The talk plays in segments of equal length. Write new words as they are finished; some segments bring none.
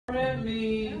let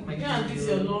me. Yeah, this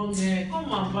your long hair.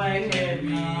 Come and buy hair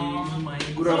now.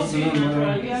 Good afternoon,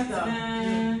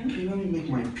 madam. Okay, let me make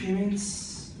my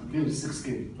payments. My bill is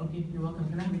 6K. Okay, you're welcome.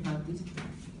 Can I have a card, please?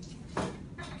 I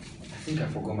think I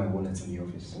forgot my wallet in the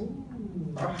office.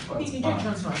 Okay, you can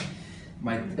transfer.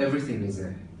 Everything is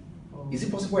there. Is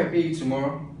it possible I pay you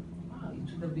tomorrow?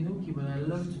 It would have been okay, but I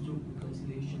love to do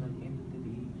reconciliation at the end of the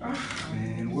day.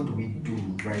 Man, what do we do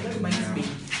right now?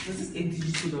 There's this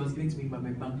 8-digit code I was going to make by my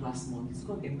bank last month. It's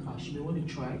called mCASH. You may want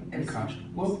to try.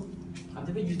 mCASH? Well, I've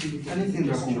never used it before. anything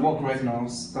that could work right now.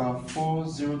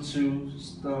 *402*.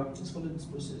 Just follow this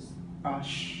process.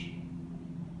 Ash.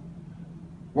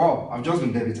 Wow, I've just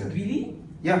been debited. Really?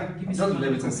 Yeah, Give me I've just some been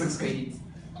debited money. 6K.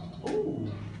 Oh,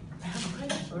 I have a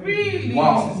credit already. Really?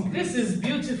 Wow. This is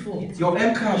beautiful. Your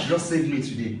mCASH just saved me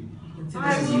today.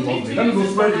 I will need to Let me go use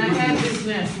it spread for the my good hair news.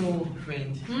 business. So,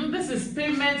 Friend. this is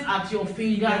payment at your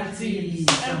fingertips. I'm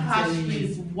mCASH telling you.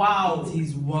 is wow. It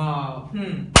is wow.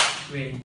 Friend.